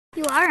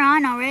You are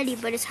on already,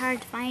 but it's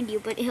hard to find you,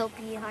 but it'll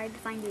be hard to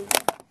find you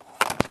again.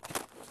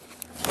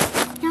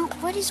 Now,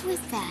 what is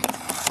with that?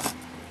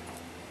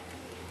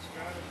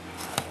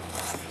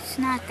 It's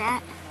not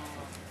that.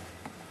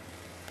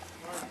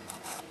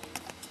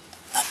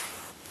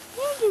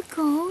 There you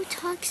go,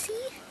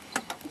 Tuxie.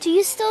 Do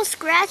you still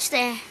scratch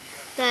the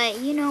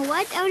you know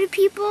what out of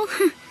people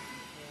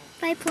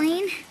by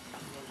playing?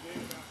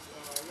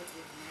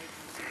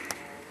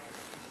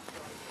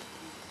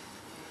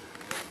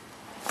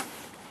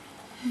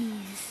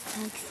 Yes,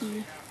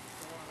 Tuxie.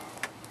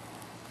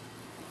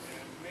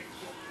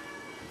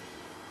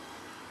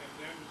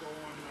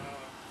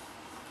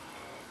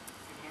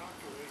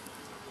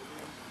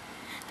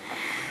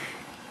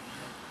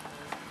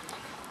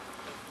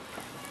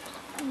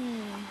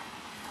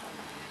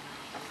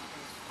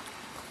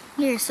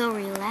 You're so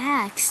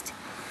relaxed.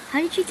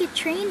 How did you get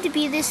trained to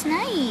be this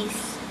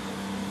nice?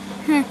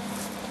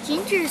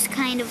 Ginger's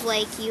kind of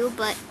like you,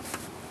 but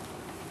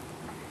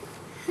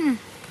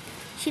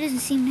she doesn't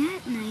seem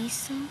that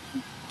nice so,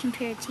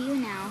 compared to you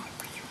now.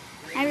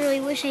 I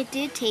really wish I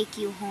did take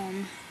you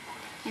home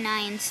in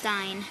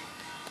Einstein.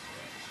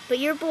 But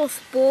you're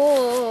both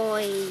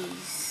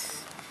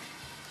boys.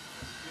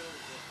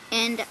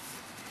 And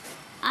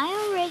I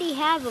already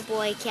have a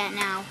boy cat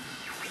now.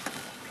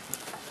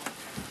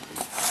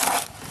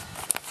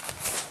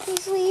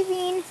 He's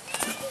leaving.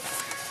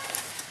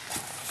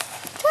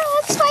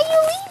 Tux, why are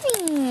you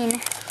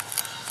leaving?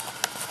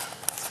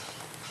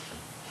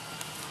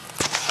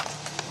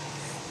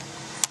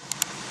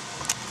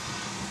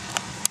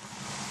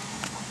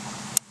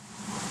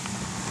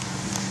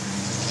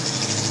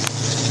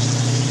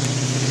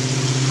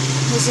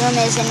 The Zoom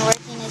isn't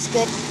working as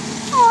good.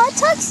 Oh,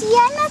 Tuxie,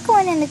 I'm not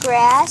going in the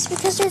grass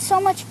because there's so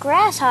much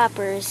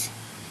grasshoppers.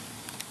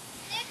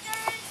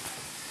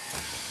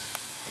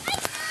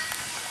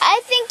 I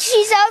think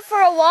she's out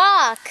for a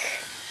walk.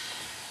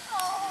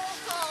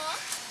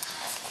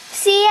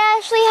 See,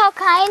 Ashley, how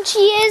kind she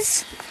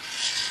is?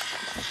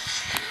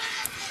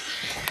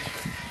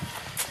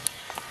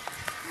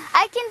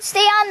 I can stay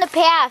on the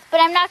path, but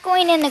I'm not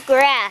going in the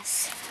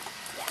grass.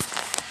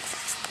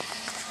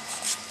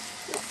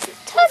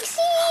 Tuxie!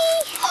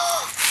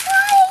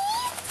 Hi!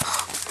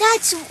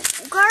 That's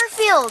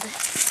Garfield.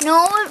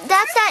 No,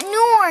 that's that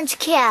new orange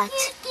cat.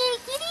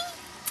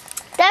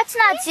 That's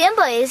not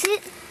Simba, is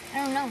it?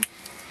 I don't know.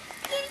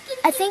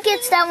 I think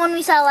it's that one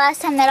we saw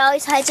last time that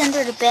always hides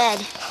under the bed.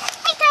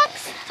 Hi,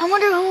 Tux. I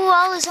wonder who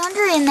all is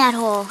under in that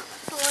hole.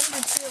 I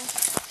wonder too.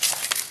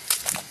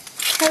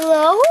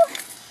 Hello?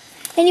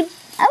 I wish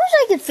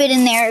I could fit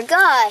in there.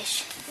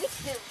 Gosh. Me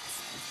too.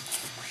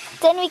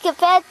 Then we could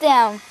pet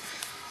them.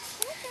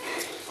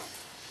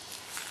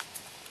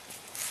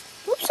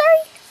 Oops,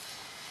 sorry.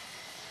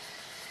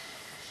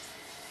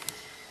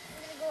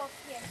 I'm gonna go up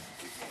here.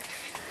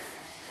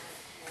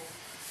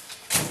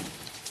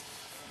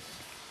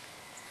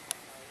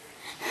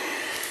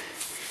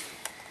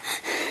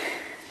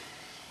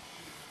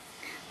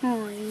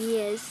 Oh,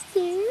 yes,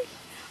 dear.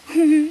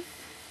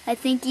 I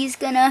think he's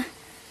gonna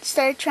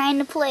start trying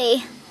to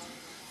play.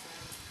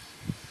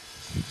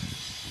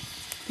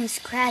 He's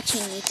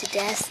scratching me to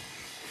death.